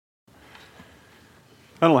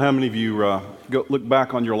I don't know how many of you look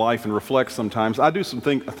back on your life and reflect sometimes. I do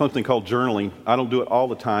something called journaling. I don't do it all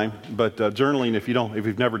the time, but journaling, if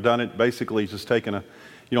you've never done it, basically just taking you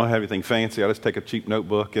don't have anything fancy. I just take a cheap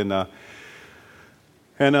notebook and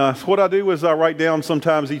what I do is I write down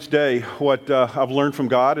sometimes each day what I've learned from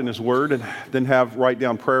God and His Word, and then write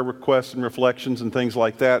down prayer requests and reflections and things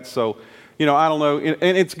like that. So, I don't know,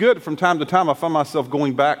 and it's good from time to time. I find myself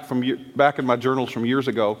going back in my journals from years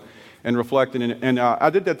ago and reflecting. And I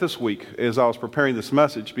did that this week as I was preparing this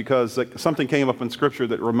message because something came up in Scripture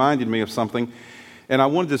that reminded me of something. And I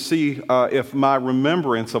wanted to see if my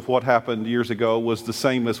remembrance of what happened years ago was the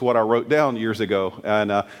same as what I wrote down years ago. And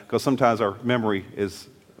because sometimes our memory is,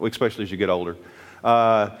 especially as you get older,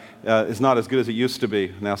 is not as good as it used to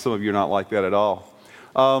be. Now, some of you are not like that at all.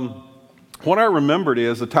 What I remembered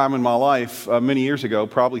is a time in my life many years ago,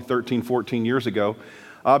 probably 13, 14 years ago.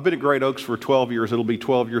 I've been at Great Oaks for 12 years. It'll be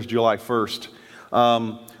 12 years July 1st.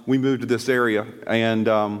 We moved to this area, and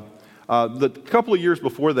the couple of years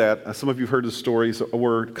before that, some of you have heard the stories,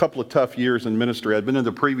 were a couple of tough years in ministry. I'd been in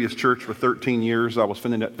the previous church for 13 years. I was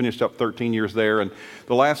finished up 13 years there, and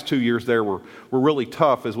the last 2 years there were really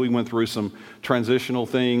tough as we went through some transitional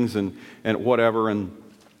things and whatever. And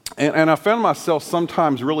I found myself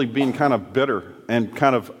sometimes really being kind of bitter and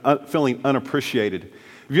kind of feeling unappreciated.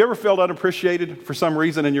 Have you ever felt unappreciated for some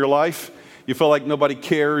reason in your life? You feel like nobody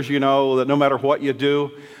cares, that no matter what you do.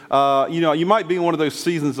 You might be in one of those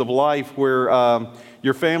seasons of life where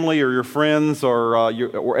your family or your friends or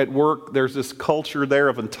at work, there's this culture there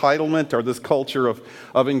of entitlement or this culture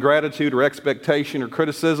of ingratitude or expectation or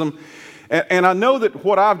criticism. And I know that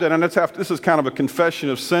what I've done, and this is kind of a confession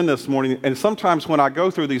of sin this morning, and sometimes when I go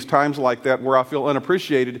through these times like that where I feel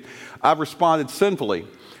unappreciated, I've responded sinfully.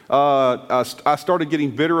 I started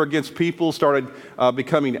getting bitter against people, started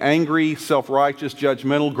becoming angry, self-righteous,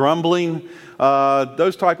 judgmental, grumbling.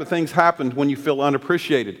 Those type of things happened when you feel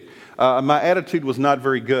unappreciated. My attitude was not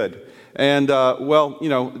very good. And,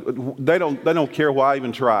 they don't care why I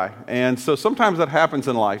even try. And so sometimes that happens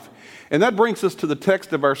in life. And that brings us to the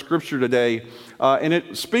text of our scripture today. And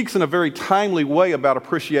it speaks in a very timely way about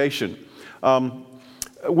appreciation.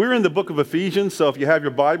 We're in the book of Ephesians, so if you have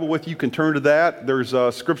your Bible with you, you can turn to that. There's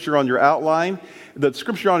a scripture on your outline. The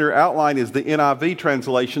scripture on your outline is the NIV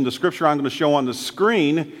translation. The scripture I'm going to show on the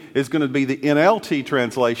screen is going to be the NLT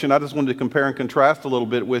translation. I just wanted to compare and contrast a little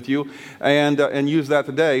bit with you and use that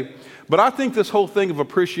today. But I think this whole thing of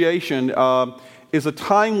appreciation is a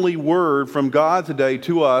timely word from God today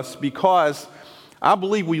to us because I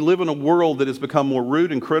believe we live in a world that has become more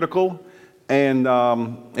rude and critical and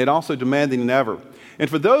also demanding than ever. And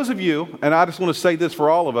for those of you, and I just want to say this for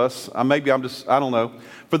all of us, I don't know.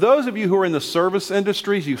 For those of you who are in the service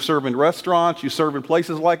industries, you serve in restaurants, you serve in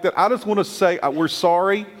places like that, I just want to say we're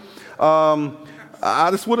sorry. I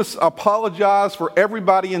just want to apologize for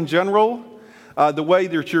everybody in general, the way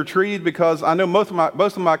that you're treated, because I know most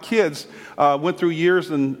of my kids went through years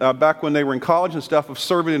and back when they were in college and stuff of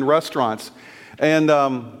serving in restaurants. And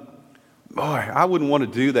boy, I wouldn't want to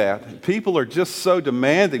do that. People are just so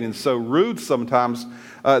demanding and so rude sometimes.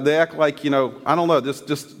 They act like, I don't know, just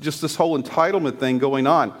this whole entitlement thing going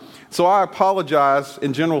on. So I apologize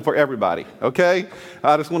in general for everybody, okay?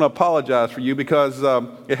 I just want to apologize for you because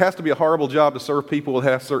it has to be a horrible job to serve people who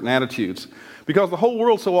have certain attitudes. Because the whole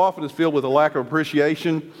world so often is filled with a lack of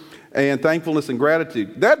appreciation and thankfulness and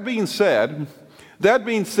gratitude. That being said,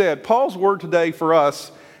 Paul's word today for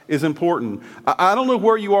us is important. I don't know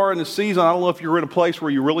where you are in the season. I don't know if you're in a place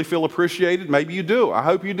where you really feel appreciated. Maybe you do. I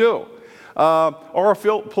hope you do. Or a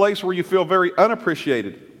place where you feel very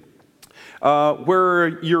unappreciated,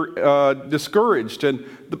 where you're discouraged. And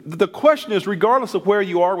the question is, regardless of where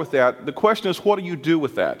you are with that, the question is, what do you do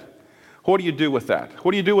with that? What do you do with that?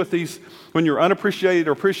 What do you do with these when you're unappreciated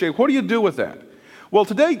or appreciated? What do you do with that? Well,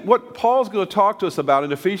 today, what Paul's going to talk to us about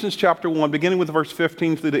in Ephesians chapter 1, beginning with verse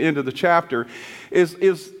 15 through the end of the chapter, is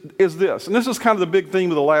this. And this is kind of the big theme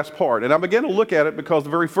of the last part. And I began to look at it because the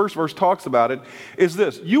very first verse talks about it, is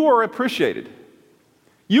this. You are appreciated.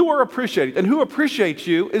 You are appreciated. And who appreciates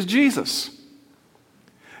you is Jesus.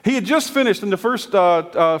 He had just finished in the first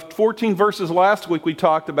 14 verses last week we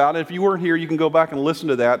talked about. And if you weren't here, you can go back and listen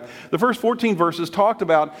to that. The first 14 verses talked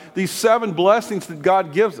about these 7 blessings that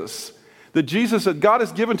God gives us. That God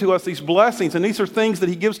has given to us these blessings, and these are things that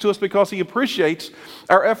He gives to us because He appreciates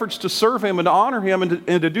our efforts to serve Him and to honor Him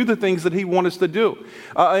and to do the things that He wants us to do.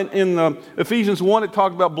 In Ephesians 1, it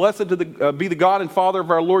talks about blessed be the God and Father of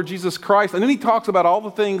our Lord Jesus Christ. And then he talks about all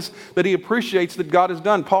the things that he appreciates that God has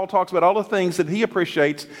done. Paul talks about all the things that he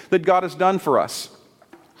appreciates that God has done for us.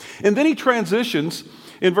 And then he transitions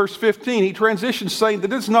In verse 15, he transitions saying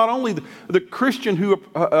that it's not only the Christian who,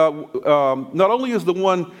 not only is the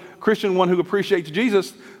one Christian one who appreciates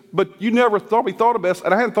Jesus, but you never thought about this,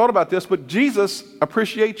 and I hadn't thought about this, but Jesus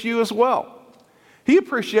appreciates you as well. He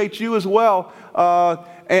appreciates you as well.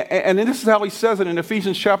 And this is how he says it in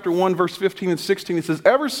Ephesians chapter 1, verse 15 and 16. He says,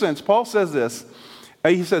 Paul says this,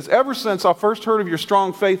 he says, ever since I first heard of your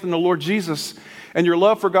strong faith in the Lord Jesus and your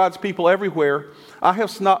love for God's people everywhere, I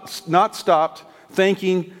have not stopped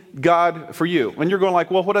thanking God for you. And you're going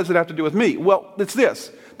like, well, what does it have to do with me? Well, it's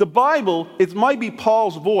this. The Bible, it might be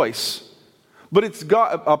Paul's voice, but it's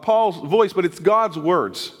Paul's voice, but it's God's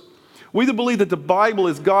words. We believe that the Bible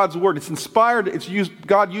is God's word. It's inspired.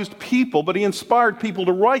 God used people, but he inspired people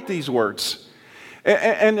to write these words.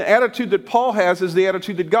 And the attitude that Paul has is the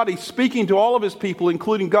attitude that God, he's speaking to all of his people,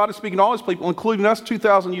 including God is speaking to all his people, including us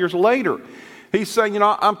 2,000 years later. He's saying,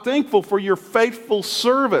 I'm thankful for your faithful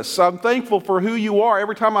service. I'm thankful for who you are.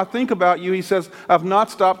 Every time I think about you, he says, I've not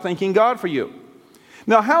stopped thanking God for you.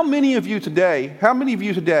 Now, how many of you today,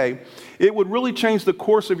 it would really change the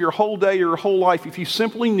course of your whole day or your whole life if you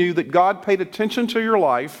simply knew that God paid attention to your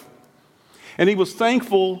life and he was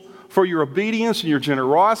thankful for your obedience and your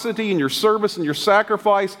generosity and your service and your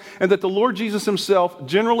sacrifice, and that the Lord Jesus himself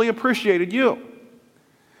generally appreciated you?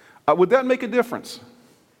 Would that make a difference?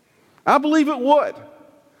 I believe it would.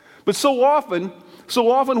 But so often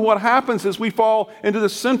what happens is we fall into the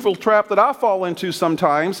sinful trap that I fall into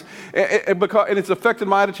sometimes, and it's affected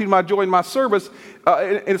my attitude, my joy, and my service,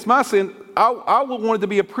 and it's my sin. I will want it to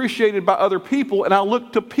be appreciated by other people, and I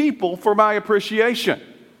look to people for my appreciation.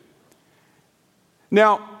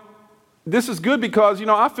 Now, this is good because,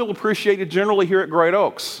 I feel appreciated generally here at Great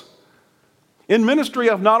Oaks. In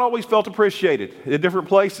ministry, I've not always felt appreciated at different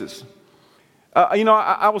places.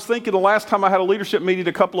 I was thinking the last time I had a leadership meeting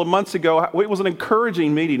a couple of months ago, it was an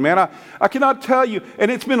encouraging meeting, man. I cannot tell you,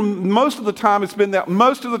 and it's been most of the time it's been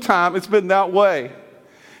that way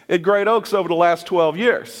at Great Oaks over the last 12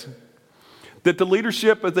 years. That the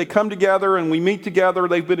leadership, as they come together and we meet together,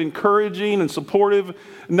 they've been encouraging and supportive,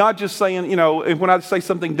 not just saying, when I say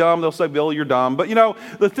something dumb, they'll say, Bill, you're dumb. But,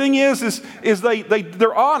 the thing is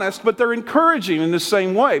they're honest, but they're encouraging in the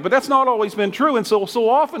same way. But that's not always been true. And so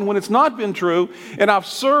often when it's not been true, and I've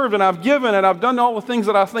served and I've given and I've done all the things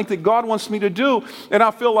that I think that God wants me to do, and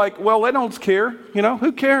I feel like, well, they don't care.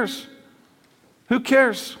 Who cares? Who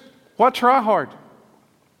cares? Why try hard?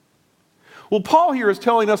 Well, Paul here is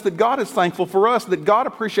telling us that God is thankful for us, that God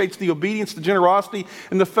appreciates the obedience, the generosity,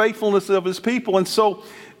 and the faithfulness of his people. And so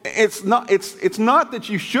it's not that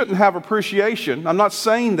you shouldn't have appreciation. I'm not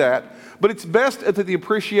saying that. But it's best that the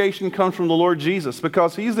appreciation comes from the Lord Jesus,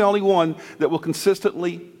 because he's the only one that will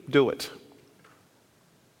consistently do it.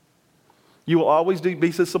 You will always be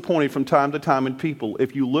disappointed from time to time in people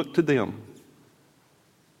if you look to them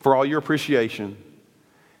for all your appreciation.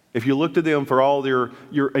 If you look to them for all your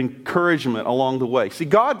encouragement along the way. See,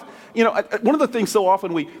 God, one of the things so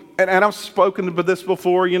often and I've spoken about this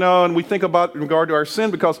before, and we think about in regard to our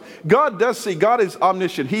sin, because God is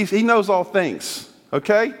omniscient. He knows all things,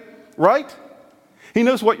 okay? Right? He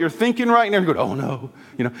knows what you're thinking right now. You go, oh no.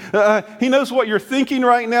 He knows what you're thinking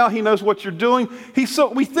right now. He knows what you're doing.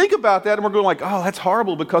 We think about that and we're going like, oh, that's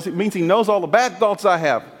horrible, because it means he knows all the bad thoughts I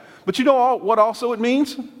have. But what also it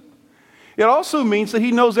means? It also means that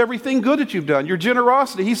he knows everything good that you've done, your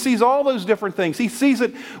generosity. He sees all those different things. He sees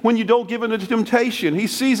it when you don't give in to temptation. He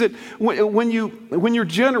sees it when you're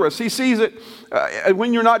generous. He sees it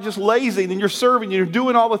when you're not just lazy and you're serving, you're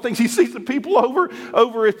doing all the things. He sees the people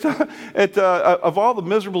over at of all the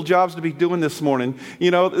miserable jobs to be doing this morning.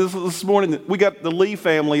 This morning we got the Lee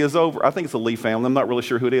family is over. I think it's the Lee family. I'm not really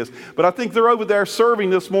sure who it is. But I think they're over there serving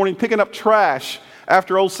this morning, picking up trash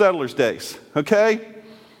after Old Settlers days. Okay?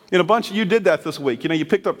 And a bunch of you did that this week. You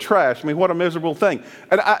picked up trash. I mean, what a miserable thing.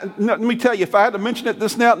 And let me tell you, if I had to mention it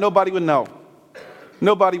this now, nobody would know.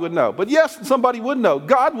 Nobody would know. But yes, somebody would know.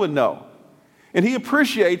 God would know. And he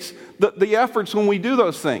appreciates the efforts when we do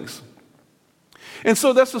those things. And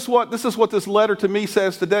so this is what this letter to me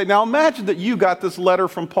says today. Now imagine that you got this letter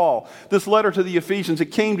from Paul, this letter to the Ephesians. It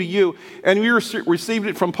came to you, and you received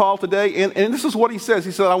it from Paul today. And this is what he says.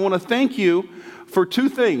 He said, I want to thank you for two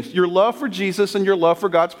things: your love for Jesus and your love for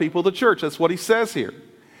God's people, the church. That's what he says here.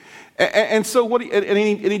 And so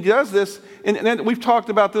he does this, and we've talked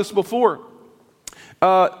about this before.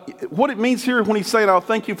 What it means here when he's saying, I'll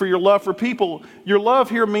thank you for your love for people, your love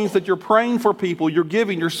here means that you're praying for people, you're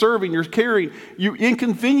giving, you're serving, you're caring. You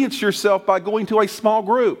inconvenience yourself by going to a small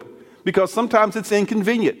group, because sometimes it's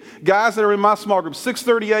inconvenient. Guys that are in my small group,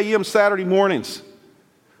 6:30 a.m. Saturday mornings.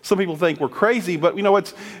 Some people think we're crazy, but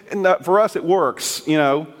for us it works,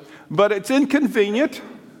 but it's inconvenient.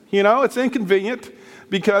 It's inconvenient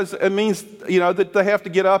because it means, that they have to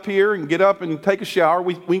get up here and get up and take a shower.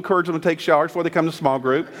 We encourage them to take showers before they come to small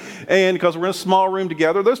group. And because we're in a small room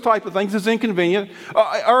together, those type of things is inconvenient.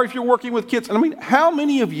 Or if you're working with kids. How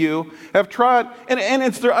many of you have tried, and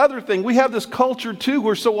it's the other thing, we have this culture too,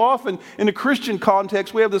 where so often, in the Christian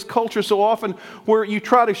context, we have this culture so often where you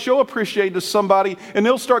try to show appreciation to somebody and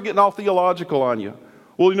they'll start getting all theological on you.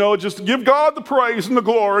 Well, just give God the praise and the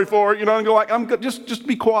glory for it, and go like, just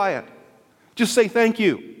be quiet. Just say thank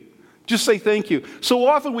you. Just say thank you. So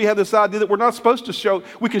often we have this idea that we're not supposed to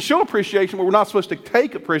we can show appreciation, but we're not supposed to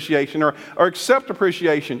take appreciation or accept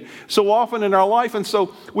appreciation so often in our life. And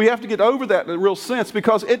so we have to get over that in a real sense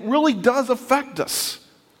because it really does affect us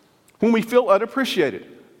when we feel unappreciated.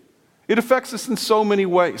 It affects us in so many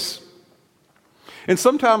ways. And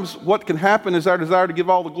sometimes what can happen is our desire to give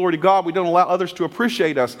all the glory to God. We don't allow others to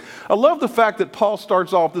appreciate us. I love the fact that Paul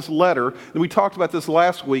starts off this letter, and we talked about this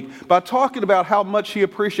last week, by talking about how much he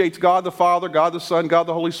appreciates God the Father, God the Son, God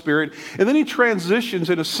the Holy Spirit. And then he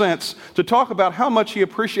transitions, in a sense, to talk about how much he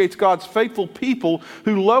appreciates God's faithful people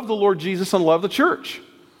who love the Lord Jesus and love the church.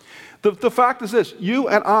 The fact is this: you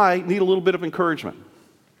and I need a little bit of encouragement.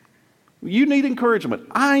 You need encouragement.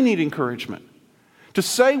 I need encouragement. To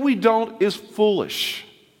say we don't is foolish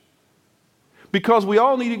because we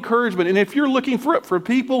all need encouragement. And if you're looking for it for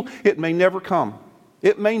people, it may never come.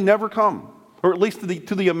 It may never come, or at least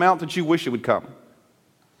to the amount that you wish it would come.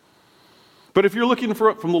 But if you're looking for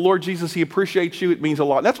it from the Lord Jesus, he appreciates you. It means a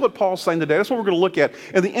lot. And that's what Paul's saying today. That's what we're going to look at,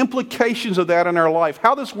 and the implications of that in our life,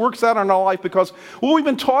 how this works out in our life, because what we've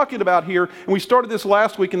been talking about here, and we started this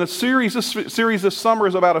last week, and the series this summer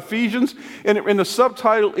is about Ephesians, and the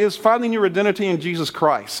subtitle is Finding Your Identity in Jesus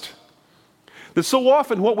Christ. That so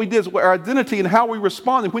often what we did is our identity and how we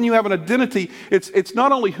respond. And when you have an identity, it's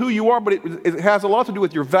not only who you are, but it has a lot to do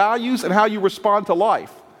with your values and how you respond to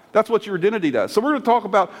life. That's what your identity does. So we're going to talk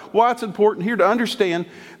about why it's important here to understand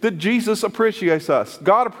that Jesus appreciates us.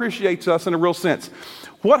 God appreciates us in a real sense.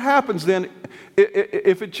 What happens then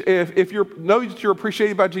if you know that you're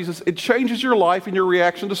appreciated by Jesus? It changes your life and your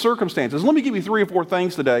reaction to circumstances. Let me give you 3 or 4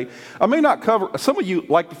 things today. I may not cover, some of you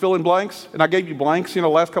like to fill in blanks, and I gave you blanks, the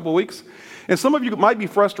last couple of weeks. And some of you might be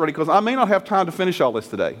frustrated because I may not have time to finish all this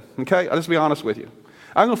today. Okay? I'll just be honest with you.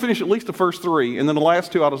 I'm going to finish at least the first 3, and then the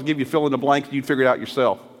last 2 I'll just give you fill in the blanks and you'd figure it out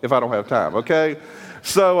yourself if I don't have time, okay?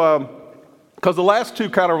 So, because the last 2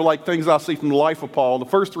 kind of are like things I see from the life of Paul. The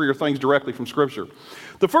first 3 are things directly from Scripture.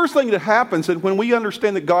 The first thing that happens is when we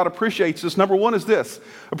understand that God appreciates us, number 1 is this: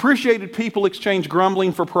 appreciated people exchange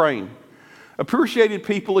grumbling for praying. Appreciated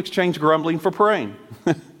people exchange grumbling for praying.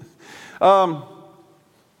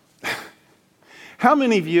 How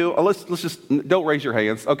many of you, let's just, don't raise your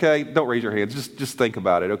hands, okay? Don't raise your hands. Just think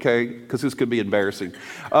about it, okay? Because this could be embarrassing.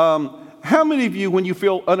 How many of you, when you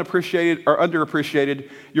feel unappreciated or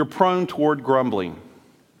underappreciated, you're prone toward grumbling?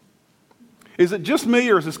 Is it just me,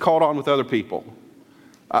 or is this caught on with other people?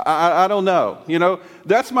 I don't know.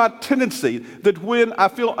 That's my tendency, that when I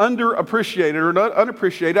feel underappreciated or not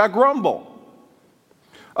unappreciated, I grumble.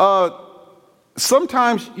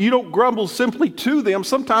 Sometimes you don't grumble simply to them.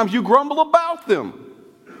 Sometimes you grumble about them.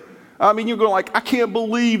 You're going like, I can't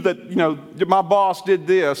believe that, my boss did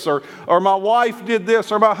this, or my wife did this,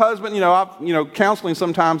 or my husband, counseling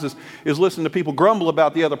sometimes is listening to people grumble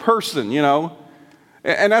about the other person,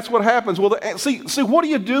 And that's what happens. Well, see, what do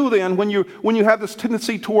you do then when you have this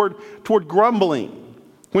tendency toward grumbling,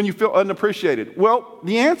 when you feel unappreciated? Well,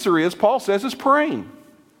 the answer is, Paul says, is praying.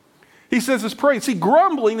 He says it's praying. See,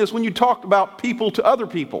 grumbling is when you talk about people to other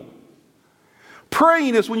people.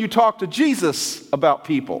 Praying is when you talk to Jesus about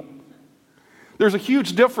people. There's a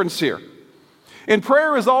huge difference here. And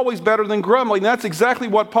prayer is always better than grumbling. That's exactly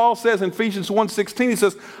what Paul says in Ephesians 1:16. He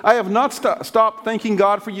says, I have not stopped thanking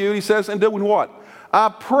God for you. He says, and doing what? I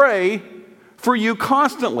pray for you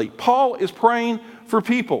constantly. Paul is praying for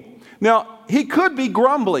people. Now, he could be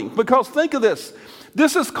grumbling, because think of this.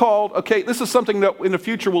 This is something that in the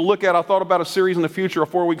future we'll look at. I thought about a series in the future, a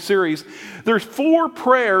 4-week series. There's 4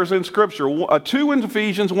 prayers in Scripture, 2 in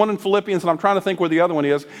Ephesians, 1 in Philippians, and I'm trying to think where the other one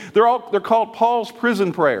is. They're called Paul's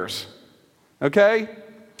prison prayers. Okay?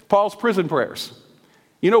 Paul's prison prayers.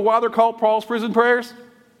 You know why they're called Paul's prison prayers?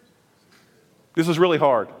 This is really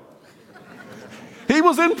hard. He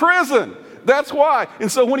was in prison. That's why.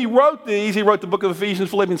 And so when he wrote these, he wrote the book of Ephesians,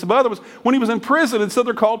 Philippians, some other ones, when he was in prison, and so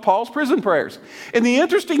they're called Paul's prison prayers. And the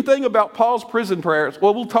interesting thing about Paul's prison prayers,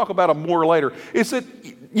 well, we'll talk about them more later, is that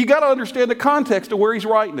you got to understand the context of where he's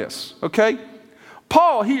writing this, okay?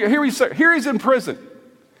 Paul, here he's in prison.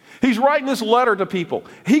 He's writing this letter to people.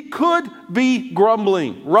 He could be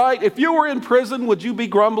grumbling, right? If you were in prison, would you be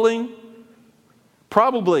grumbling?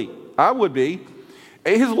 Probably. I would be.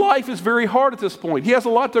 His life is very hard at this point. He has a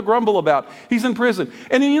lot to grumble about. He's in prison.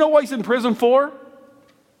 And then you know what he's in prison for?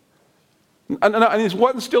 And he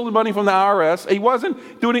wasn't stealing money from the IRS. He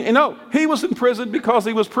wasn't doing it. No, he was in prison because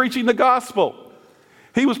he was preaching the gospel.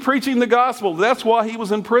 He was preaching the gospel. That's why he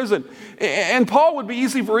was in prison. And Paul would be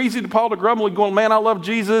easy to Paul to grumble and going, man, I love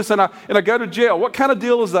Jesus and I go to jail. What kind of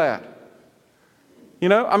deal is that? You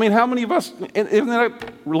know, I mean, how many of us, isn't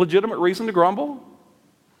that a legitimate reason to grumble?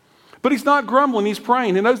 But he's not grumbling, he's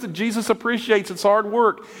praying. He knows that Jesus appreciates his hard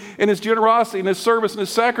work and his generosity and his service and his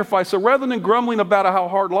sacrifice. So rather than grumbling about how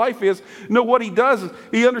hard life is, no, what he does is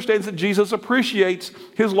he understands that Jesus appreciates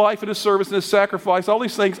his life and his service and his sacrifice, all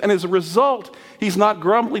these things. And as a result, he's not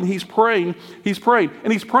grumbling, he's praying.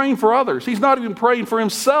 And he's praying for others. He's not even praying for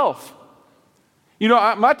himself. You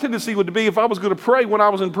know, my tendency would be, if I was going to pray when I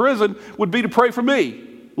was in prison, would be to pray for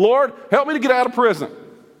me. Lord, help me to get out of prison.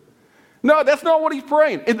 No, that's not what he's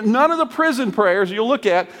praying. In none of the prison prayers you'll look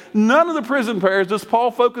at, none of the prison prayers does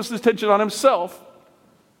Paul focus his attention on himself.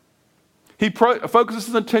 He focuses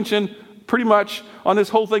his attention pretty much on this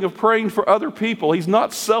whole thing of praying for other people. He's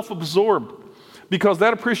not self-absorbed because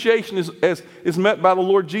that appreciation is met by the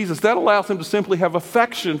Lord Jesus. That allows him to simply have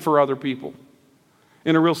affection for other people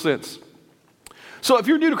in a real sense. So if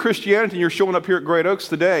you're new to Christianity and you're showing up here at Great Oaks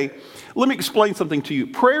today, let me explain something to you.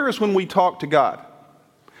 Prayer is when we talk to God.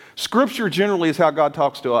 Scripture generally is how God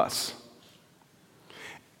talks to us.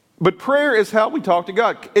 But prayer is how we talk to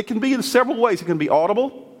God. It can be in several ways. It can be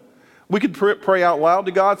audible. We could pray out loud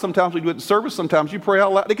to God. Sometimes we do it in service. Sometimes you pray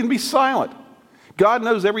out loud. It can be silent. God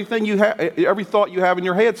knows everything you have, every thought you have in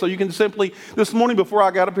your head. So you can simply, this morning before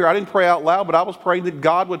I got up here, I didn't pray out loud, but I was praying that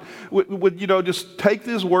God would just take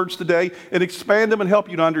these words today and expand them and help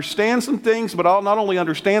you to understand some things, but I'll not only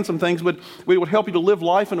understand some things, but it would help you to live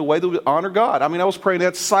life in a way that would honor God. I mean, I was praying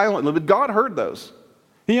that silently, but God heard those.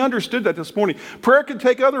 He understood that this morning. Prayer can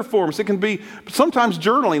take other forms. It can be sometimes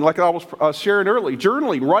journaling, like I was sharing earlier.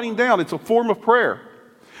 Journaling, writing down, it's a form of prayer.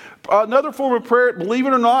 Another form of prayer, believe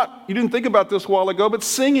it or not, you didn't think about this a while ago, but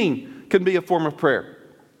singing can be a form of prayer.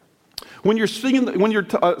 When you're singing,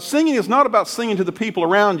 singing is not about singing to the people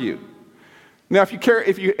around you. Now, if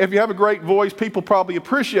you have a great voice, people probably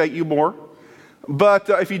appreciate you more. But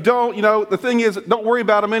if you don't, the thing is, don't worry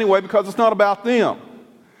about them anyway because it's not about them.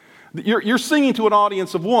 You're singing to an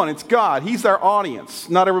audience of one. It's God. He's our audience,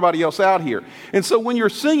 not everybody else out here. And so when you're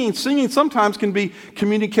singing sometimes can be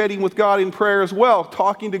communicating with God in prayer as well,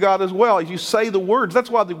 talking to God as well as you say the words. That's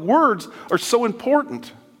why the words are so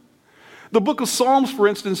important. The book of Psalms, for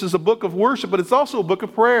instance, is a book of worship, but it's also a book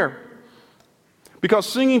of prayer. Because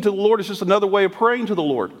singing to the Lord is just another way of praying to the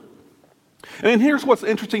Lord. And here's what's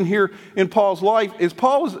interesting here in Paul's life is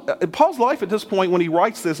Paul's life at this point when he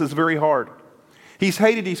writes this is very hard. He's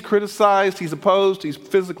hated, he's criticized, he's opposed, he's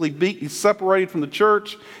physically beat, he's separated from the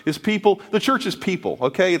church, his people. The church is people,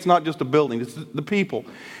 okay? It's not just a building, it's the people.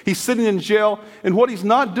 He's sitting in jail, and what he's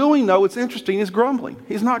not doing, though, it's interesting, is grumbling.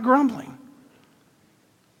 He's not grumbling.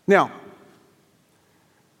 Now,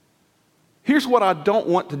 here's what I don't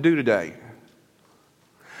want to do today.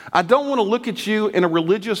 I don't want to look at you in a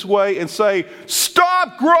religious way and say,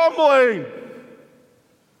 stop grumbling!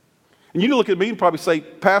 And you look at me and probably say,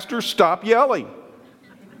 Pastor, stop yelling.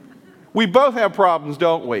 We both have problems,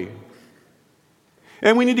 don't we?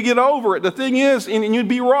 And we need to get over it. The thing is, and you'd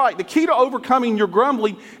be right, the key to overcoming your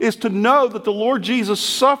grumbling is to know that the Lord Jesus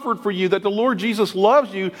suffered for you, that the Lord Jesus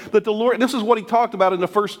loves you, that the Lord, this is what he talked about in the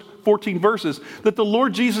first 14 verses, that the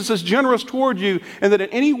Lord Jesus is generous toward you, and that in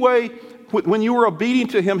any way, when you are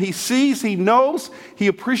obedient to him, he sees, he knows, he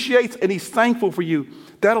appreciates, and he's thankful for you.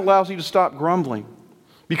 That allows you to stop grumbling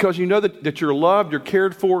because you know that you're loved, you're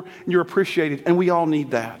cared for, and you're appreciated, and we all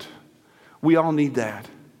need that. We all need that.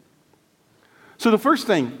 So the first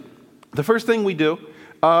thing we do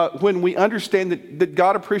when we understand that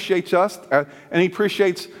God appreciates us and he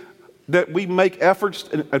appreciates that we make efforts,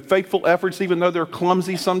 and faithful efforts, even though they're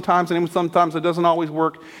clumsy sometimes, and even sometimes it doesn't always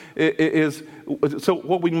work, so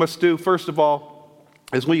what we must do, first of all,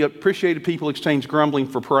 is we appreciated people exchange grumbling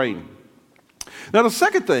for praying. Now the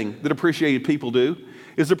second thing that appreciated people do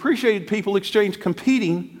is appreciated people exchange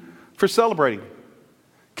competing for celebrating.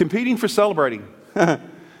 Competing for celebrating.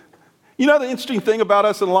 You know the interesting thing about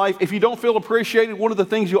us in life, if you don't feel appreciated, one of the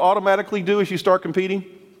things you automatically do is you start competing.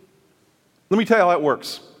 Let me tell you how that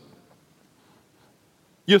works.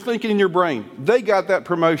 You're thinking in your brain, they got that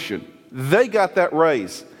promotion, they got that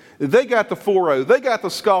raise, they got the 4.0, they got the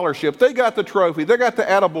scholarship, they got the trophy, they got the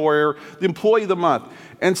attaboy or the employee of the month.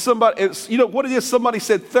 And somebody, what it is, somebody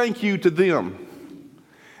said thank you to them.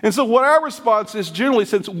 And so what our response is generally,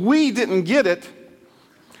 since we didn't get it,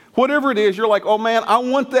 Whatever it is, you're like, oh man, I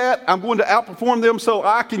want that. I'm going to outperform them so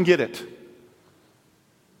I can get it.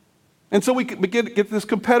 And so we begin to get this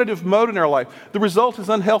competitive mode in our life. The result is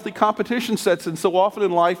unhealthy competition sets in so often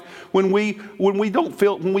in life when we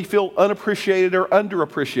feel unappreciated or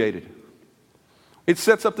underappreciated. It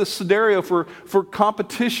sets up this scenario for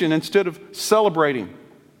competition instead of celebrating.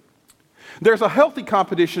 There's a healthy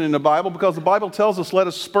competition in the Bible because the Bible tells us, let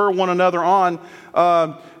us spur one another on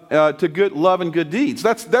to good love and good deeds.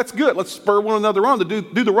 That's good. Let's spur one another on to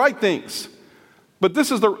do the right things. But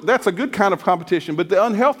that's a good kind of competition. But the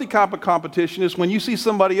unhealthy kind of competition is when you see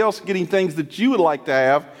somebody else getting things that you would like to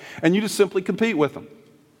have and you just simply compete with them.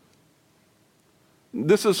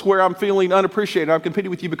 This is where I'm feeling unappreciated. I'm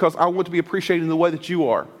competing with you because I want to be appreciated in the way that you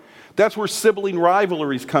are. That's where sibling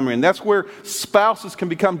rivalries come in. That's where spouses can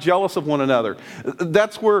become jealous of one another.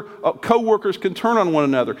 That's where co-workers can turn on one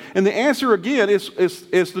another. And the answer, again,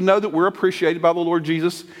 is to know that we're appreciated by the Lord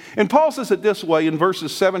Jesus. And Paul says it this way in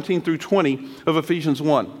verses 17 through 20 of Ephesians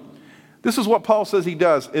 1. This is what Paul says he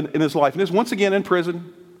does in his life. And it's once again in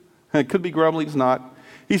prison. It could be grumbling, it's not.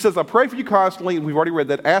 He says, I pray for you constantly, and we've already read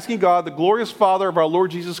that, asking God, the glorious Father of our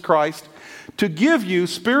Lord Jesus Christ, to give you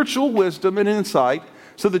spiritual wisdom and insight,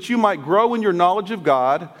 so that you might grow in your knowledge of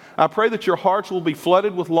God. I pray that your hearts will be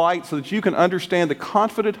flooded with light so that you can understand the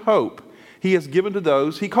confident hope He has given to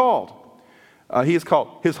those He called. He has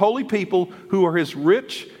called His holy people who are His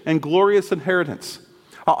rich and glorious inheritance.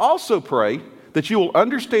 I also pray that you will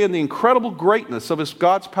understand the incredible greatness of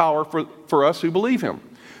God's power for us who believe Him.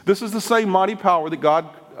 This is the same mighty power that God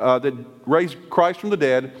that raised Christ from the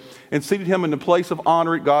dead and seated Him in the place of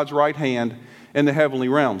honor at God's right hand in the heavenly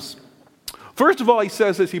realms. First of all, he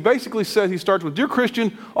says this. He basically says, he starts with, dear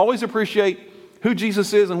Christian, always appreciate who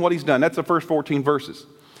Jesus is and what He's done. That's the first 14 verses.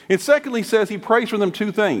 And secondly, he says he prays for them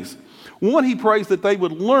two things. One, he prays that they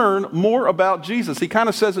would learn more about Jesus. He kind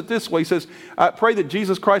of says it this way. He says, I pray that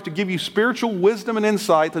Jesus Christ would give you spiritual wisdom and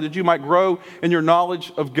insight so that you might grow in your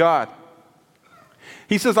knowledge of God.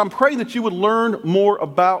 He says, I'm praying that you would learn more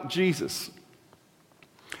about Jesus.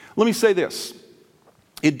 Let me say this.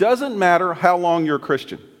 It doesn't matter how long you're a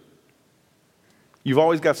Christian. You've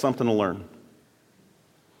always got something to learn.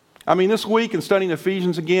 I mean, this week in studying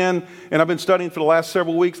Ephesians again, and I've been studying for the last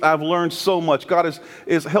several weeks, I've learned so much. God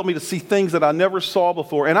has helped me to see things that I never saw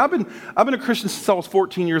before. And I've been a Christian since I was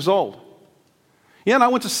 14 years old. Yeah, and I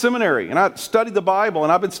went to seminary, and I studied the Bible,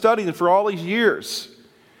 and I've been studying it for all these years.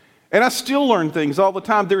 And I still learn things all the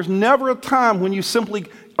time. There's never a time when you simply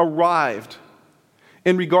arrived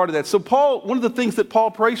in regard to that. So one of the things that Paul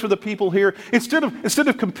prays for the people here, instead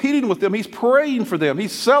of competing with them, he's praying for them.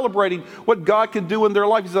 He's celebrating what God can do in their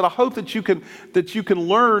life. He said, I hope that you can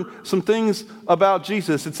learn some things about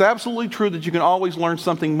Jesus. It's absolutely true that you can always learn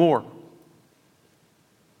something more.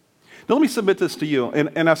 Now let me submit this to you,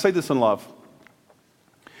 and I say this in love.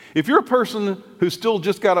 If you're a person who's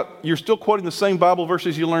you're still quoting the same Bible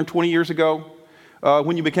verses you learned 20 years ago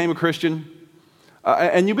when you became a Christian,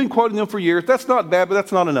 and you've been quoting them for years, that's not bad, but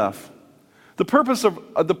that's not enough.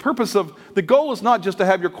 The goal is not just to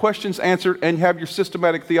have your questions answered and have your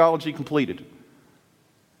systematic theology completed,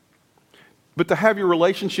 but to have your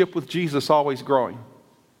relationship with Jesus always growing.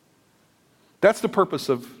 That's the purpose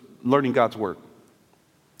of learning God's Word.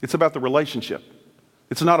 It's about the relationship.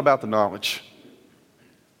 It's not about the knowledge.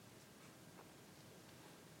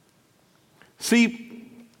 See,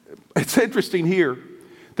 it's interesting here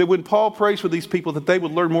that when Paul prays for these people that they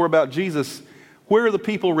would learn more about Jesus, where are the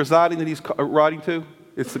people residing that he's writing to?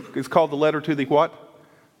 It's called the letter to the what?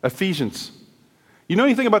 Ephesians. You know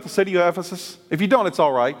anything about the city of Ephesus? If you don't, it's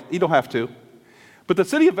all right. You don't have to. But the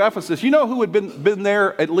city of Ephesus, you know who had been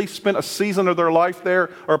there, at least spent a season of their life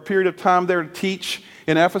there or a period of time there to teach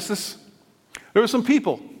in Ephesus? There were some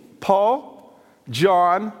people, Paul,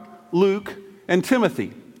 John, Luke, and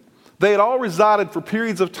Timothy. They had all resided for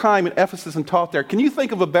periods of time in Ephesus and taught there. Can you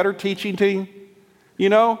think of a better teaching team? You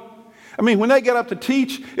know? I mean, when they got up to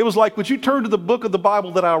teach, it was like, would you turn to the book of the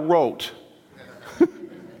Bible that I wrote?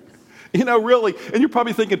 You know, really. And you're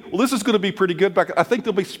probably thinking, well, this is going to be pretty good. I think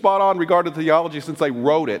they'll be spot on regarding theology since they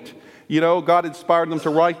wrote it. You know, God inspired them to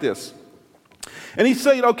write this. And he's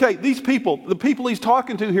saying, okay, these people, the people he's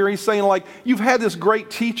talking to here, he's saying like, you've had this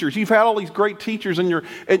great teachers. You've had all these great teachers in your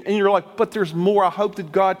life, but there's more. I hope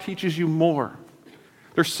that God teaches you more.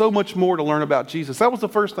 There's so much more to learn about Jesus. That was the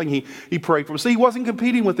first thing he prayed for. See, he wasn't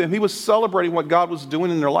competing with them. He was celebrating what God was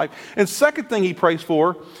doing in their life. And second thing he prays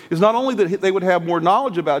for is not only that they would have more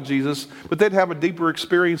knowledge about Jesus, but they'd have a deeper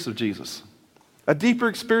experience of Jesus. A deeper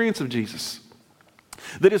experience of Jesus.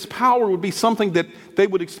 That his power would be something that they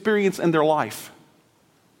would experience in their life.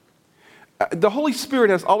 The Holy Spirit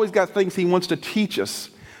has always got things he wants to teach us.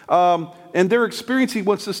 And their experience, he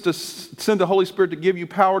wants us to send the Holy Spirit to give you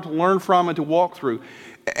power to learn from and to walk through.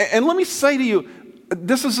 And let me say to you,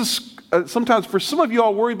 this is sometimes for some of you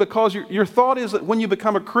all worried because your thought is that when you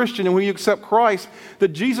become a Christian and when you accept Christ, that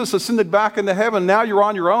Jesus ascended back into heaven, now you're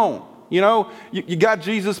on your own. You know, you got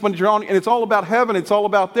Jesus when you're on, and it's all about heaven, it's all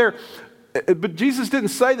about there. But Jesus didn't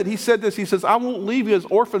say that. He said this. He says, I won't leave you as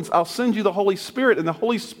orphans. I'll send you the Holy Spirit. And the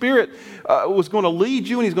Holy Spirit was going to lead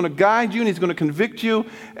you, and he's going to guide you, and he's going to convict you,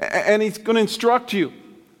 and he's going to instruct you.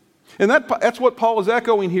 And that's what Paul is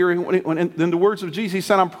echoing here in the words of Jesus. He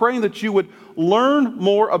said, I'm praying that you would learn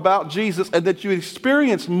more about Jesus and that you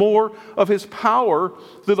experience more of his power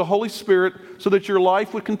through the Holy Spirit so that your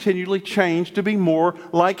life would continually change to be more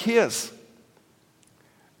like his.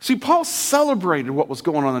 See, Paul celebrated what was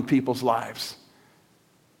going on in people's lives.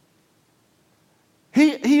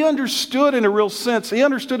 He understood in a real sense. He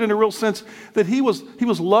understood in a real sense that he was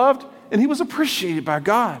loved and he was appreciated by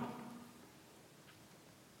God.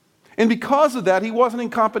 And because of that, he wasn't in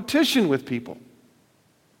competition with people.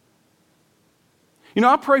 You know,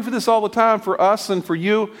 I pray for this all the time for us and for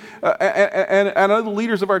you, and I know the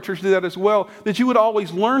leaders of our church do that as well, that you would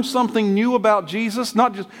always learn something new about Jesus,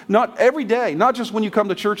 not every day, not just when you come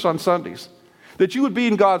to church on Sundays. That you would be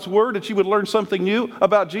in God's Word, that you would learn something new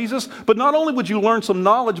about Jesus, but not only would you learn some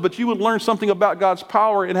knowledge, but you would learn something about God's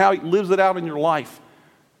power and how he lives it out in your life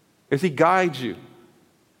as he guides you.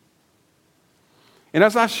 And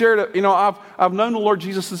as I shared, you know, I've known the Lord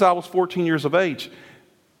Jesus since I was 14 years of age.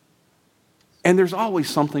 And there's always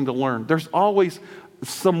something to learn. There's always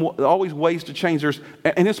ways to change.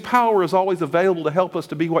 And his power is always available to help us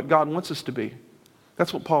to be what God wants us to be.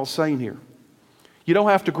 That's what Paul's saying here. You don't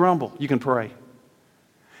have to grumble. You can pray.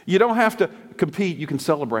 You don't have to compete. You can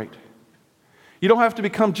celebrate. You don't have to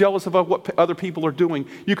become jealous of what other people are doing.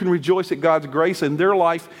 You can rejoice at God's grace in their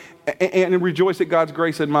life and rejoice at God's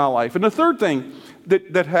grace in my life. And the third thing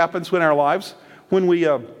that happens in our lives when we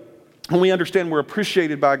understand we're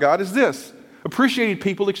appreciated by God is this. Appreciated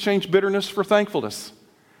people exchange bitterness for thankfulness.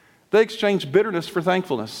 They exchange bitterness for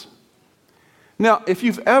thankfulness. Now, if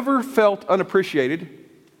you've ever felt unappreciated,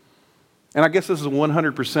 and I guess this is a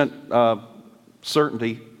 100%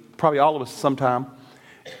 certainty, probably all of us sometime,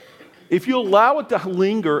 if you allow it to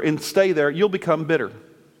linger and stay there, you'll become bitter.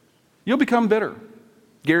 You'll become bitter.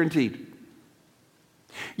 Guaranteed.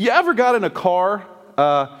 You ever got in a car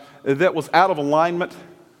that was out of alignment?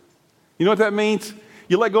 You know what that means?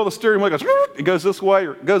 You let go of the steering wheel, it goes this way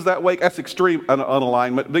or it goes that way. That's extreme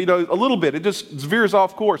unalignment. You know, a little bit. It just veers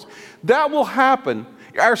off course. That will happen.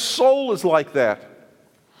 Our soul is like that.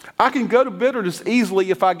 I can go to bitterness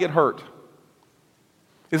easily if I get hurt.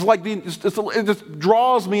 It's like it just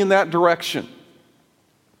draws me in that direction.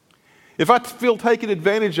 If I feel taken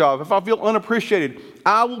advantage of, if I feel unappreciated,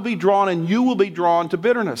 I will be drawn and you will be drawn to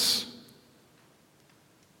bitterness.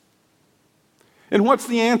 And what's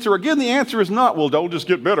the answer? Again, the answer is not, well, don't just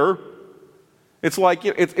get bitter. It's like,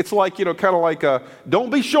 you know, kind of like, don't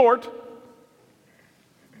be short.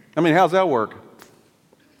 I mean, how's that work?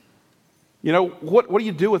 You know, what do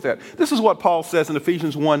you do with that? This is what Paul says in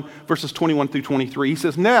Ephesians 1, verses 21 through 23. He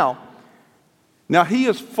says, now he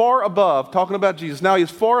is far above, talking about Jesus, now he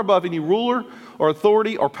is far above any ruler or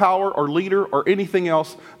authority or power or leader or anything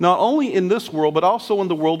else, not only in this world, but also in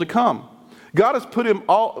the world to come. God has put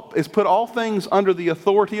all things under the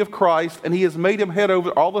authority of Christ, and he has made him head over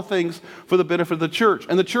all the things for the benefit of the church.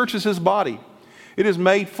 And the church is his body. It is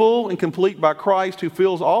made full and complete by Christ, who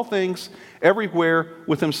fills all things everywhere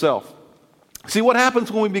with himself. See, what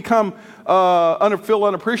happens when we become feel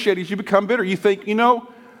unappreciated is you become bitter. You think, you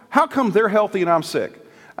know, how come they're healthy and I'm sick?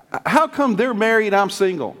 How come they're married and I'm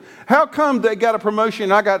single? How come they got a promotion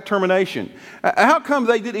and I got termination? How come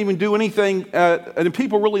they didn't even do anything and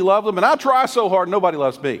people really love them and I try so hard and nobody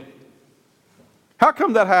loves me? How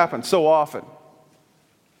come that happens so often?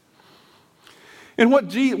 And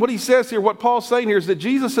what he says here, what Paul's saying here is that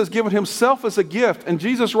Jesus has given himself as a gift. And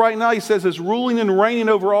Jesus right now, he says, is ruling and reigning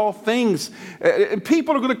over all things. And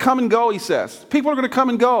people are going to come and go, he says. People are going to come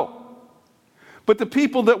and go. But the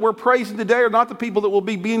people that we're praising today are not the people that will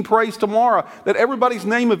be being praised tomorrow. That everybody's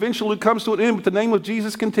name eventually comes to an end, but the name of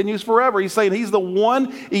Jesus continues forever. He's saying he's the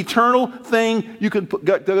one eternal thing you can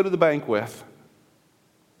go to the bank with.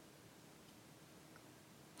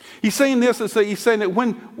 He's saying this, he's saying that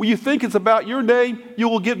when you think it's about your name, you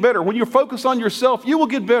will get bitter. When you're focused on yourself, you will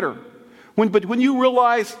get bitter. But when you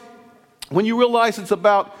realize it's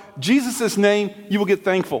about Jesus' name, you will get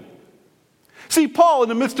thankful. See, Paul, in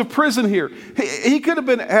the midst of prison here, he could have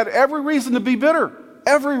had every reason to be bitter.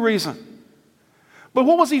 Every reason. But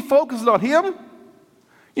what was he focused on? Him?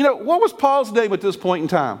 You know, what was Paul's name at this point in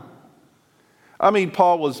time? I mean,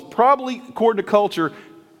 Paul was probably, according to culture,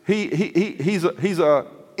 he's a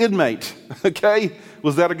inmate. Okay,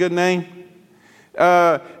 was that a good name?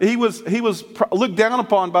 He was looked down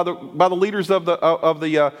upon by the leaders of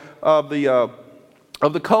the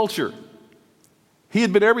culture. He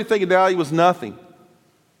had been everything, and now he was nothing.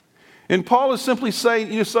 And Paul is simply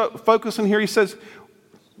saying, focusing here, he says,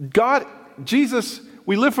 God, Jesus,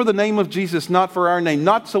 we live for the name of Jesus, not for our name,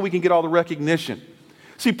 not so we can get all the recognition.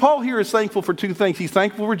 See, Paul here is thankful for two things. He's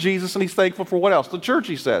thankful for Jesus, and he's thankful for what else? The church,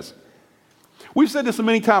 he says. We've said this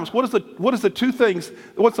many times. What is the two things,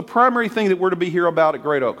 what's the primary thing that we're to be here about at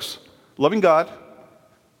Great Oaks? Loving God.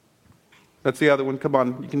 That's the other one. Come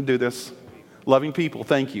on, you can do this. Loving people.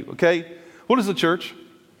 Thank you. Okay? What is the church?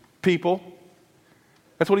 People.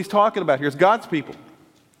 That's what he's talking about here. It's God's people.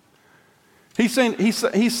 He's saying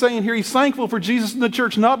here he's thankful for Jesus and the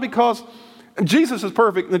church, not because Jesus is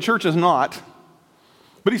perfect and the church is not,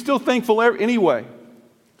 but he's still thankful anyway.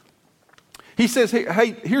 He says,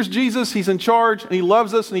 hey, here's Jesus. He's in charge, and he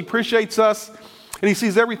loves us, and he appreciates us, and he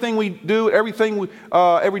sees everything we do, every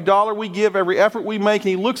dollar we give, every effort we make, and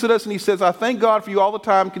he looks at us and he says, I thank God for you all the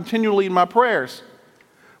time, continually in my prayers.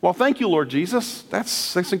 Well, thank you, Lord Jesus.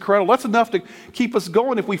 That's incredible. That's enough to keep us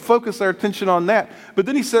going if we focus our attention on that. But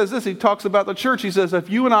then he says this. He talks about the church. He says, if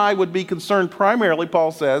you and I would be concerned primarily,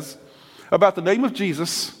 Paul says, about the name of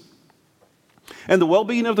Jesus and the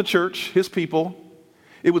well-being of the church, his people,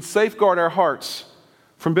 it would safeguard our hearts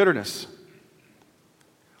from bitterness.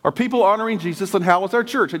 Are people honoring Jesus? Then how is our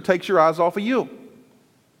church? It takes your eyes off of you.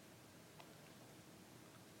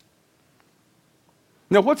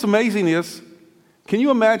 Now, what's amazing is, can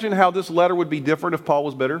you imagine how this letter would be different if Paul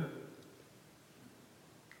was bitter?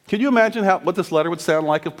 Can you imagine what this letter would sound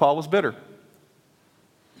like if Paul was bitter?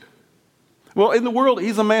 Well, in the world,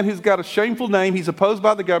 he's a man who's got a shameful name. He's opposed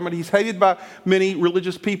by the government. He's hated by many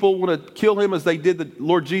religious people, want to kill him as they did the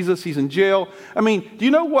Lord Jesus. He's in jail. I mean, do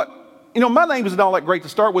you know what? My name isn't all that great to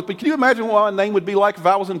start with, but can you imagine what my name would be like if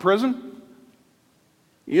I was in prison?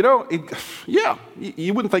 You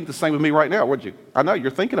wouldn't think the same with me right now, would you? I know,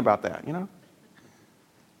 you're thinking about that,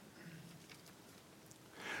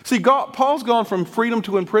 See, Paul's gone from freedom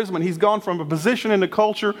to imprisonment. He's gone from a position in the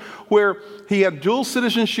culture where he had dual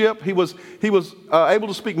citizenship. He was able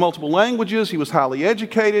to speak multiple languages. He was highly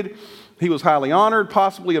educated. He was highly honored,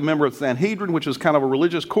 possibly a member of the Sanhedrin, which is kind of a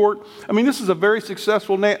religious court. I mean, this is a very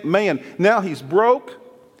successful man. Now he's broke,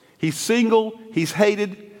 he's single, he's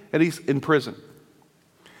hated, and he's in prison.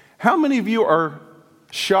 How many of you are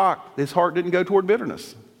shocked his heart didn't go toward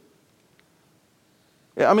bitterness?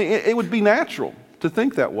 I mean, it would be natural to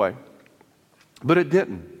think that way, but it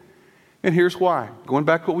didn't. And here's why. Going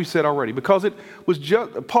back to what we said already. Because it was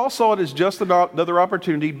Paul saw it as just another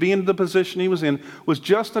opportunity. Being in the position he was in was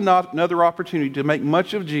just another opportunity to make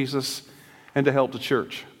much of Jesus and to help the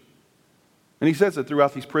church. And he says it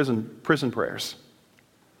throughout these prison prayers.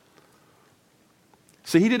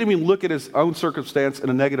 See, he didn't even look at his own circumstance in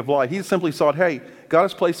a negative light. He simply thought, hey, God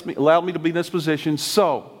has allowed me to be in this position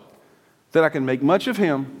so that I can make much of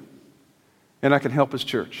him and I can help his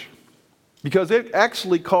church. Because it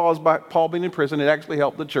actually caused, by Paul being in prison, it actually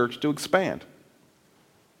helped the church to expand.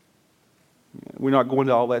 We're not going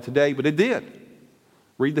into all that today, but it did.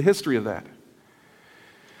 Read the history of that.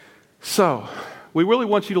 So, we really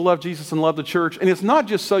want you to love Jesus and love the church. And it's not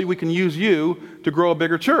just so we can use you to grow a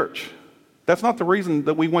bigger church. That's not the reason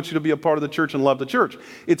that we want you to be a part of the church and love the church.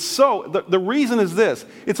 It's so, the reason is this.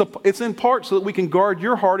 It's in part so that we can guard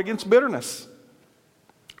your heart against bitterness.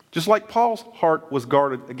 Just like Paul's heart was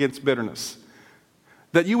guarded against bitterness.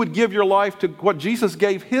 That you would give your life to what Jesus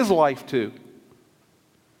gave his life to.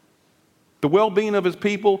 The well-being of his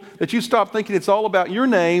people. That you stop thinking it's all about your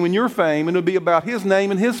name and your fame, and it would be about his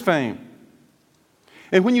name and his fame.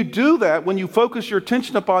 And when you do that, when you focus your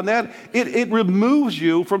attention upon that, it removes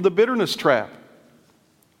you from the bitterness trap.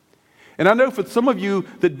 And I know for some of you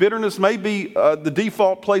that bitterness may be the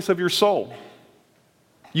default place of your soul.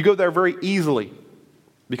 You go there very easily.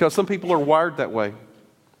 Because some people are wired that way.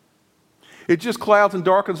 It just clouds and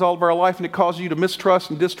darkens all of our life, and it causes you to mistrust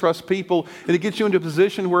and distrust people, and it gets you into a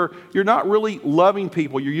position where you're not really loving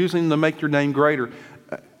people. You're using them to make your name greater.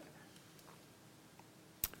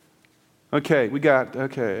 Okay,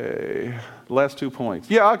 last 2 points.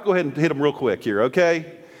 Yeah, I'll go ahead and hit them real quick here,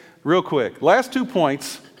 okay? Real quick. Last 2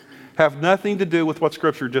 points have nothing to do with what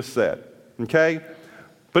Scripture just said, okay?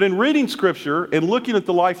 But in reading Scripture and looking at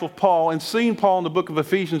the life of Paul and seeing Paul in the book of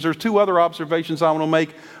Ephesians, there's 2 other observations I want to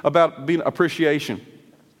make about being appreciation.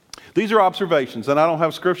 These are observations, and I don't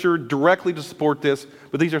have Scripture directly to support this,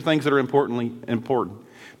 but these are things that are important.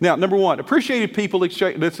 Now, number one, appreciated people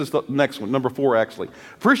exchange, this is the next one, number 4 actually.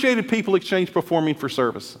 Appreciated people exchange performing for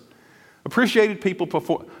service. Appreciated people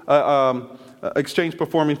exchange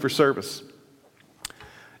performing for service.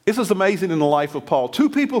 This is amazing in the life of Paul. 2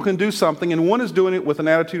 people can do something, and one is doing it with an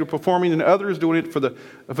attitude of performing, and the other is doing it for the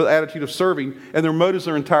attitude of serving, and their motives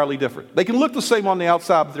are entirely different. They can look the same on the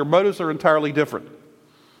outside, but their motives are entirely different.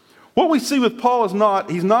 What we see with Paul is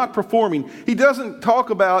he's not performing. He doesn't talk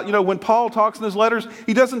about, when Paul talks in his letters,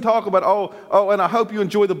 he doesn't talk about, and I hope you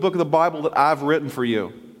enjoy the book of the Bible that I've written for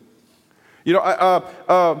you. By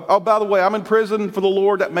the way, I'm in prison for the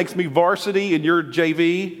Lord. That makes me varsity and you're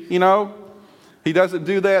JV, He doesn't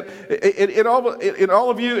do that. In all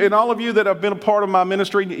of you that have been a part of my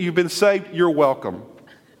ministry, you've been saved, you're welcome.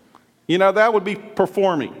 That would be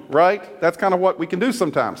performing, right? That's kind of what we can do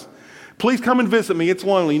sometimes. Please come and visit me. It's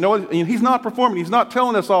lonely. He's not performing. He's not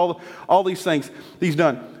telling us all these things he's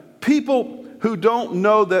done. People who don't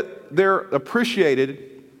know that they're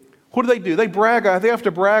appreciated, what do? They brag. They have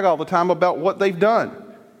to brag all the time about what they've done.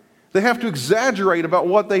 They have to exaggerate about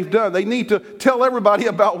what they've done. They need to tell everybody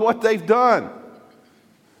about what they've done.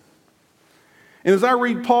 And as I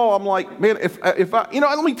read Paul, I'm like, man, if I,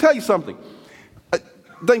 let me tell you something.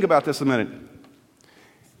 Think about this a minute.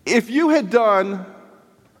 If you had done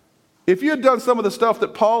some of the stuff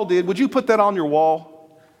that Paul did, would you put that on your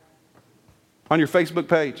wall? On your Facebook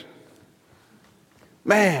page?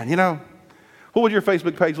 Man, what would your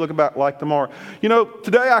Facebook page look like tomorrow?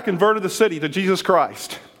 Today I converted the city to Jesus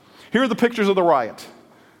Christ. Here are the pictures of the riot.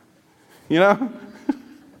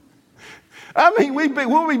 I mean,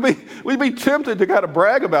 we'd be tempted to kind of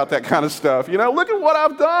brag about that kind of stuff. Look at what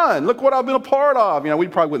I've done. Look what I've been a part of. We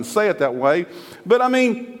probably wouldn't say it that way. But I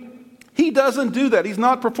mean, he doesn't do that. He's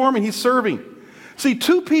not performing. He's serving. See,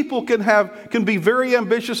 2 people can be very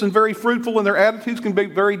ambitious and very fruitful, and their attitudes can be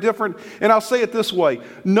very different. And I'll say it this way.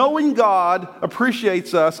 Knowing God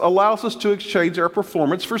appreciates us allows us to exchange our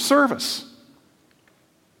performance for service.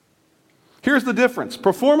 Here's the difference.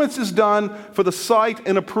 Performance is done for the sight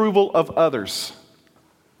and approval of others.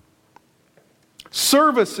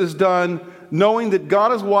 Service is done knowing that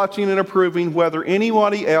God is watching and approving whether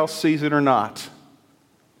anybody else sees it or not.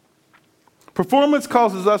 Performance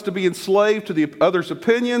causes us to be enslaved to the other's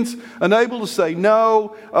opinions, unable to say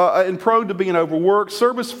no, and prone to being overworked.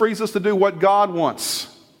 Service frees us to do what God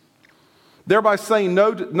wants, thereby saying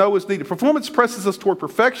no is needed. Performance presses us toward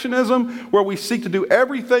perfectionism, where we seek to do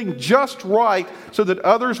everything just right so that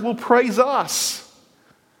others will praise us.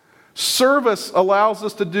 Service allows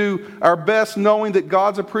us to do our best knowing that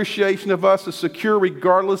God's appreciation of us is secure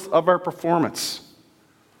regardless of our performance.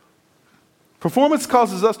 Performance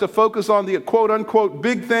causes us to focus on the quote-unquote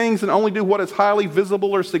big things and only do what is highly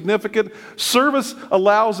visible or significant. Service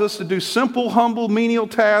allows us to do simple, humble, menial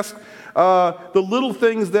tasks, the little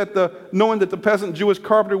things knowing that the peasant Jewish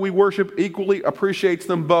carpenter we worship equally appreciates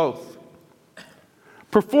them both.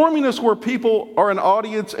 Performing is where people are an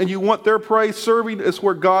audience and you want their praise. Serving is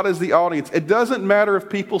where God is the audience. It doesn't matter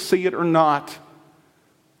if people see it or not.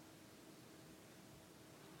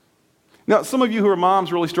 Now, some of you who are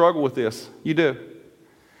moms really struggle with this. You do.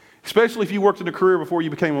 Especially if you worked in a career before you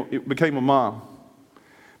became a mom.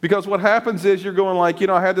 Because what happens is you're going like,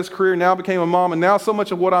 I had this career, now I became a mom, and now so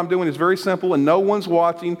much of what I'm doing is very simple, and no one's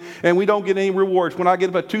watching, and we don't get any rewards. When I get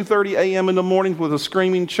up at 2:30 a.m. in the morning with a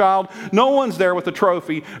screaming child, no one's there with a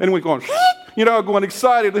trophy, and we're going, going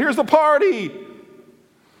excited, here's the party.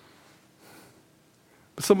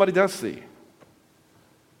 But somebody does see.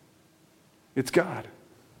 It's God.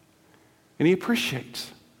 And He appreciates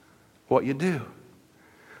what you do.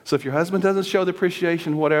 So if your husband doesn't show the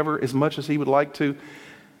appreciation, whatever, as much as he would like to,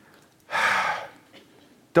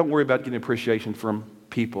 don't worry about getting appreciation from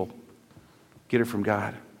people. Get it from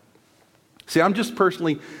God. See, I'm just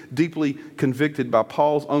personally deeply convicted by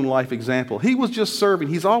Paul's own life example. He was just serving.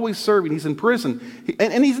 He's always serving. He's in prison.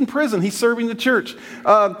 And he's in prison. He's serving the church.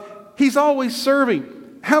 He's always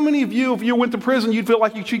serving. How many of you, if you went to prison, you'd feel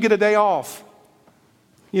like you should get a day off?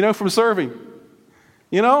 From serving.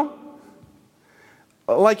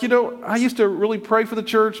 I used to really pray for the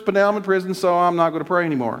church, but now I'm in prison, so I'm not going to pray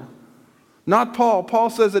anymore. Not Paul. Paul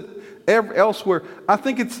says it elsewhere. I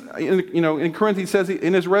think it's, in Corinthians, he says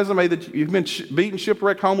in his resume that you've been beaten,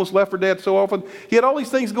 shipwrecked, homeless, left for dead so often. He had all these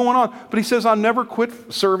things going on, but he says, I never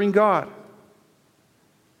quit serving God.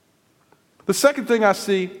 The second thing I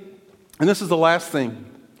see, and this is the last thing,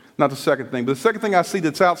 not the second thing, but the second thing I see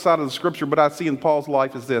that's outside of the scripture, but I see in Paul's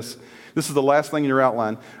life is this. This is the last thing in your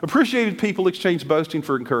outline. Appreciated people exchange boasting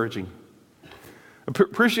for encouraging.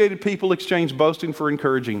 Appreciated people exchange boasting for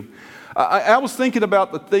encouraging. I was thinking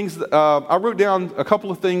about the things, I wrote down a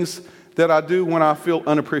couple of things that I do when I feel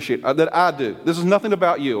unappreciated. That I do. This is nothing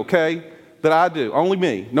about you, okay? That I do. Only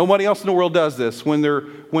me. Nobody else in the world does this when they're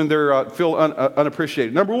feel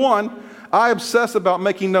unappreciated. Number one, I obsess about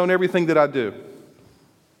making known everything that I do.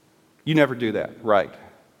 You never do that, right?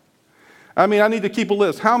 I mean, I need to keep a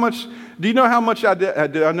list. Do you know how much I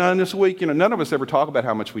done this week? You know, none of us ever talk about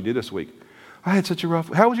how much we did this week. I had such a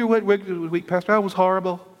rough, how was your week, Pastor? It was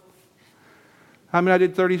horrible. I mean, I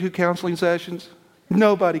did 32 counseling sessions.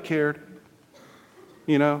 Nobody cared.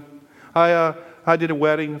 You know, I did a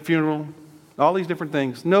wedding, a funeral, all these different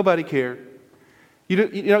things. Nobody cared. You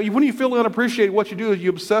know, when you feel unappreciated, what you do is you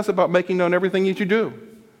obsess about making known everything that you do.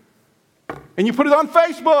 And you put it on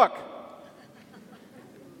Facebook.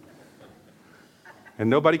 And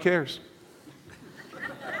nobody cares.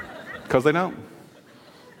 Because they don't.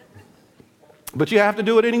 But you have to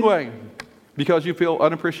do it anyway because you feel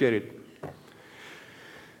unappreciated.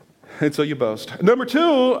 And so you boast. Number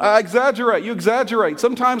two, I exaggerate. You exaggerate.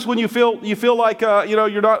 Sometimes when you feel like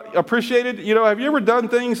you're not appreciated. You know, have you ever done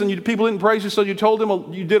things and people didn't praise you, so you told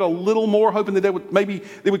them you did a little more, hoping that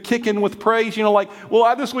they would kick in with praise. You know, like,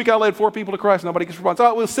 well, this week I led 4 people to Christ. Nobody gets response. Oh,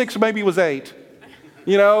 it was 6, maybe it was 8.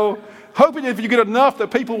 You know, hoping if you get enough that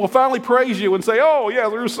people will finally praise you and say, "Oh yeah,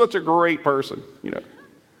 you're such a great person." You know.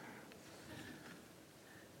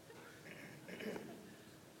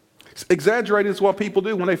 Exaggerating is what people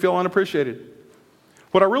do when they feel unappreciated.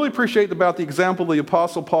 What I really appreciate about the example of the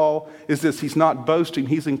Apostle Paul is this: he's not boasting,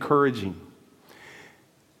 he's encouraging.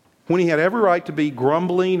 When he had every right to be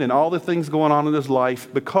grumbling and all the things going on in his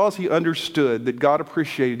life, because he understood that God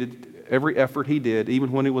appreciated every effort he did,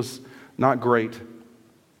 even when it was not great,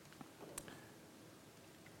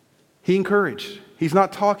 he encouraged. He's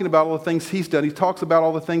not talking about all the things he's done. He talks about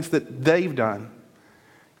all the things that they've done.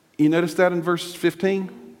 You notice that in verse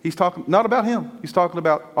 15? He's talking not about him. He's talking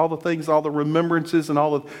about all the things, all the remembrances and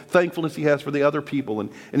all the thankfulness he has for the other people.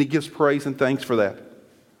 And he gives praise and thanks for that.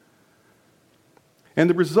 And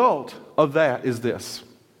the result of that is this.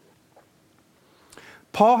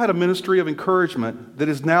 Paul had a ministry of encouragement that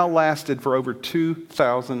has now lasted for over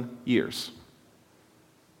 2,000 years.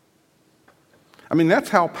 I mean, that's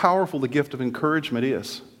how powerful the gift of encouragement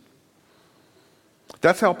is.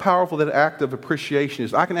 That's how powerful that act of appreciation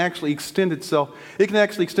is. It can actually extend itself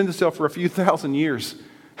for a few thousand years.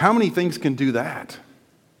 How many things can do that?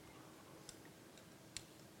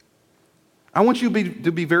 I want you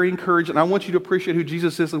to be very encouraged, and I want you to appreciate who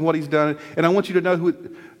Jesus is and what he's done, and I want you to know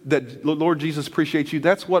that Lord Jesus appreciates you.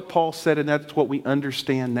 That's what Paul said, and that's what we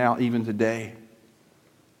understand now, even today.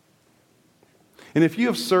 And if you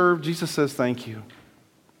have served, Jesus says thank you.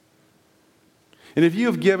 And if you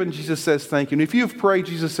have given, Jesus says thank you. And if you have prayed,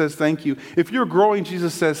 Jesus says thank you. If you're growing,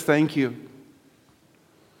 Jesus says thank you.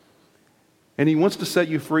 And he wants to set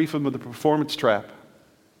you free from the performance trap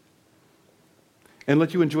and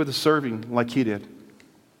let you enjoy the serving like he did.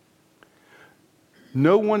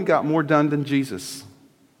 No one got more done than Jesus,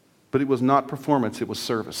 but it was not performance, it was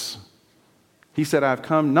service. He said, I've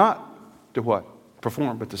come not to what?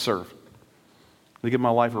 Perform, but to serve. To give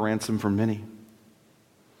my life a ransom for many.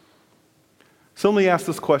 So let me ask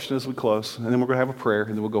this question as we close, and then we're going to have a prayer,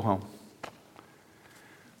 and then we'll go home.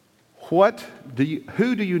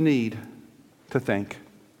 Who do you need to thank?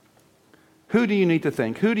 Who do you need to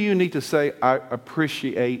thank? Who do you need to say, I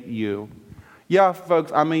appreciate you? Yeah,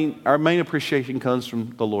 folks, I mean, our main appreciation comes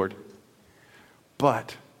from the Lord.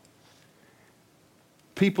 But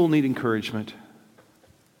people need encouragement.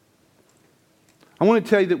 I want to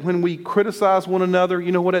tell you that when we criticize one another,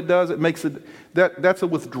 you know what it does? It makes that's a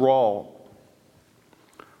withdrawal.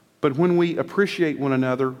 But when we appreciate one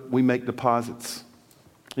another, we make deposits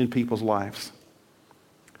in people's lives.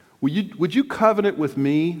 Would you covenant with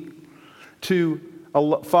me to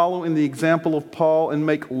follow in the example of Paul and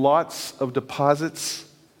make lots of deposits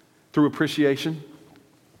through appreciation?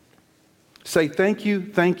 Say, thank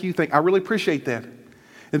you, thank you, thank you. I really appreciate that.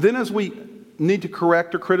 And then as we need to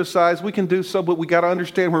correct or criticize, we can do so, but we got to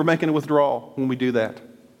understand we're making a withdrawal when we do that.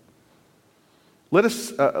 Let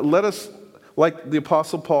us, like the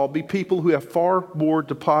Apostle Paul, be people who have far more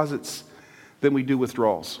deposits than we do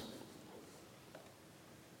withdrawals.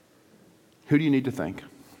 Who do you need to thank?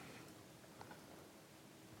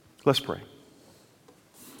 Let's pray.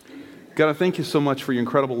 God, I thank you so much for your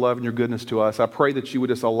incredible love and your goodness to us. I pray that you would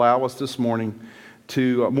just allow us this morning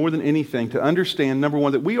to, more than anything, to understand, number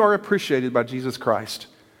one, that we are appreciated by Jesus Christ.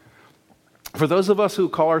 For those of us who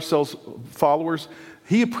call ourselves followers,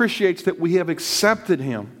 he appreciates that we have accepted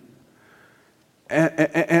him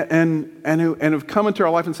and have come into our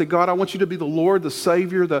life and say, God, I want you to be the Lord, the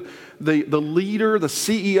Savior, the leader, the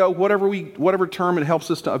CEO, whatever term it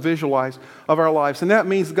helps us to visualize of our lives. And that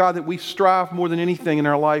means, God, that we strive more than anything in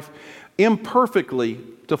our life imperfectly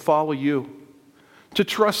to follow you, to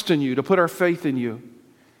trust in you, to put our faith in you.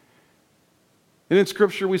 And in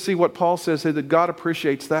Scripture, we see what Paul says here, that God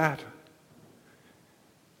appreciates that.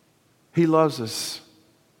 He loves us.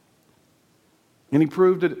 And he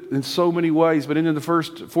proved it in so many ways. But in the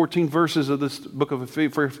first 14 verses of this book of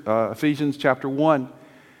Ephesians chapter 1,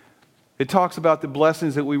 it talks about the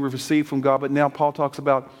blessings that we receive from God. But now Paul talks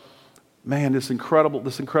about, man, this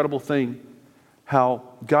incredible thing, how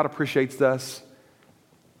God appreciates us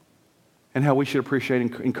and how we should appreciate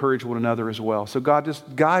and encourage one another as well. So God,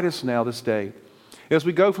 just guide us now this day. As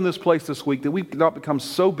we go from this place this week, that we not become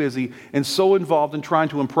so busy and so involved in trying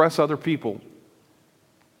to impress other people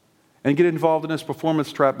and get involved in this performance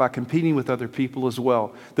trap by competing with other people as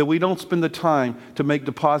well, that we don't spend the time to make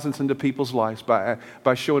deposits into people's lives by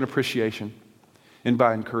showing appreciation and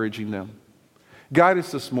by encouraging them. Guide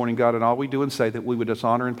us this morning, God, in all we do and say, that we would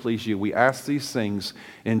dishonor and please you. We ask these things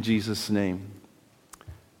in Jesus' name.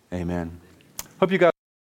 Amen. Hope you guys